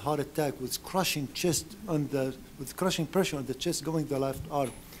Hollywood heart attack with crushing with crushing pressure on the chest going to the left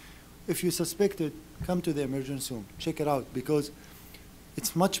arm. If you suspect it, come to the emergency room, check it out, because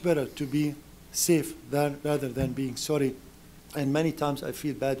it's much better to be safe rather than being sorry. And many times I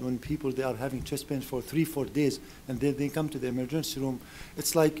feel bad when they are having chest pains for 3-4 days and then they come to the emergency room.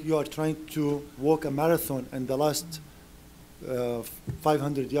 It's like you are trying to walk a marathon and the last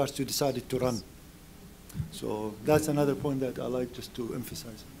 500 yards you decided to run. So that's another point that I like just to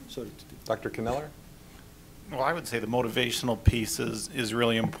emphasize. Sorry. Dr. Kneller? Well, I would say the motivational piece is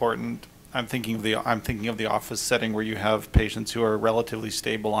really important. I'm thinking of the office setting where you have patients who are relatively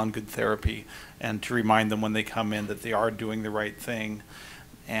stable on good therapy, and to remind them when they come in that they are doing the right thing,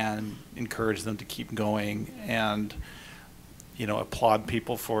 and encourage them to keep going, and applaud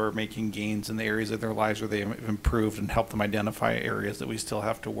people for making gains in the areas of their lives where they have improved, and help them identify areas that we still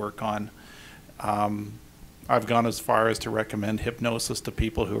have to work on. I've gone as far as to recommend hypnosis to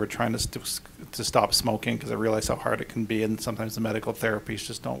people who are trying to stop smoking, because I realize how hard it can be, and sometimes the medical therapies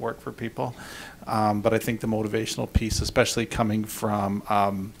just don't work for people. But I think the motivational piece, especially coming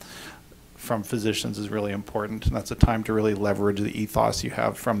from physicians, is really important, and that's a time to really leverage the ethos you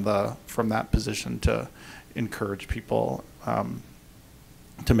have from that position to encourage people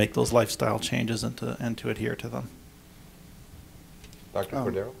to make those lifestyle changes and to adhere to them. Dr.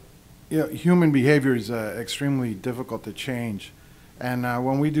 Cordero? Yeah, human behavior is extremely difficult to change. And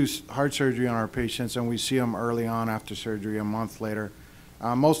when we do heart surgery on our patients and we see them early on after surgery, a month later,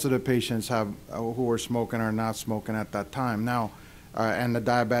 most of the patients who were smoking are not smoking at that time. Now, and the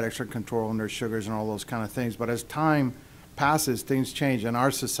diabetics are controlling their sugars and all those kind of things. But as time passes, things change. And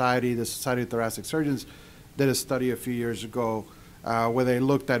our society, the Society of Thoracic Surgeons, did a study a few years ago where they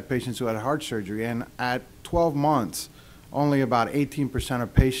looked at patients who had heart surgery. And at 12 months, only about 18%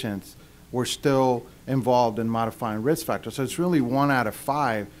 of patients were still involved in modifying risk factors. So it's really 1 out of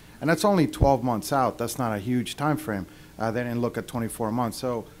 5, and that's only 12 months out. That's not a huge time frame. They didn't look at 24 months.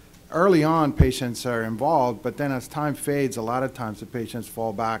 So early on, patients are involved, but then as time fades, a lot of times the patients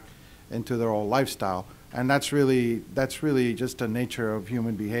fall back into their old lifestyle. And that's really just the nature of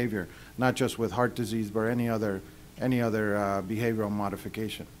human behavior, not just with heart disease, but any other behavioral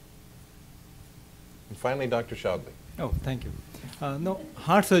modification. And finally, Dr. Shoudley. Oh, thank you. No,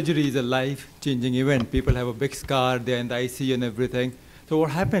 heart surgery is a life-changing event. People have a big scar, they're in the ICU and everything. So what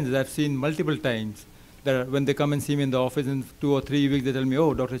happens is I've seen multiple times that when they come and see me in the office in 2 or 3 weeks, they tell me,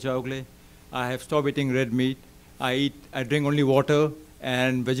 oh, Dr. Chowgle, I have stopped eating red meat. I drink only water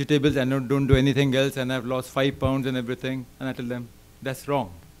and vegetables and don't do anything else, and I've lost 5 pounds and everything. And I tell them, that's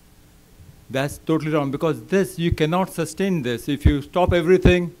wrong. That's totally wrong, because you cannot sustain this. If you stop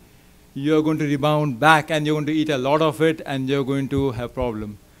everything, you're going to rebound back and you're going to eat a lot of it and you're going to have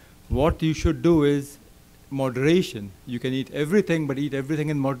problem. What you should do is moderation. You can eat everything, but eat everything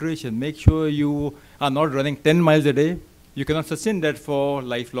in moderation. Make sure you are not running 10 miles a day. You cannot sustain that for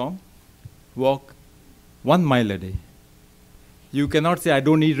lifelong. Walk 1 mile a day. You cannot say, I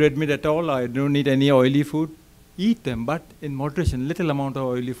don't eat red meat at all, I don't eat any oily food. Eat them, but in moderation. Little amount of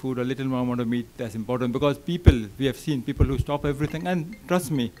oily food or little amount of meat, that's important, because we have seen people who stop everything, and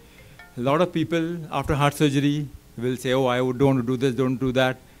trust me, a lot of people after heart surgery will say, oh, I don't want to do this, don't do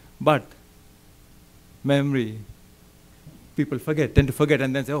that. But memory, people tend to forget,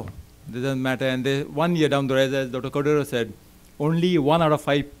 and then say, oh, this doesn't matter. And 1 year down the road, as Dr. Cordero said, only 1 out of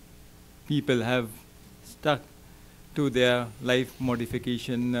 5 people have stuck to their life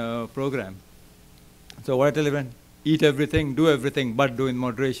modification program. So what I tell everyone, eat everything, do everything, but do in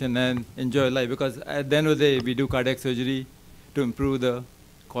moderation and enjoy life. Because at the end of the day, we do cardiac surgery to improve the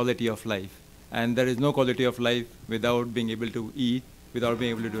quality of life. And there is no quality of life without being able to eat, without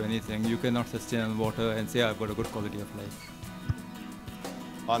being able to do anything. You cannot sustain on water and say, I've got a good quality of life.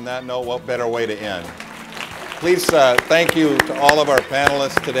 On that note, what better way to end? Please thank you to all of our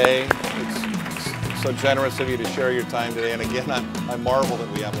panelists today. It's so generous of you to share your time today. And again, I marvel that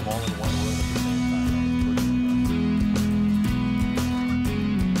we have them all in one room.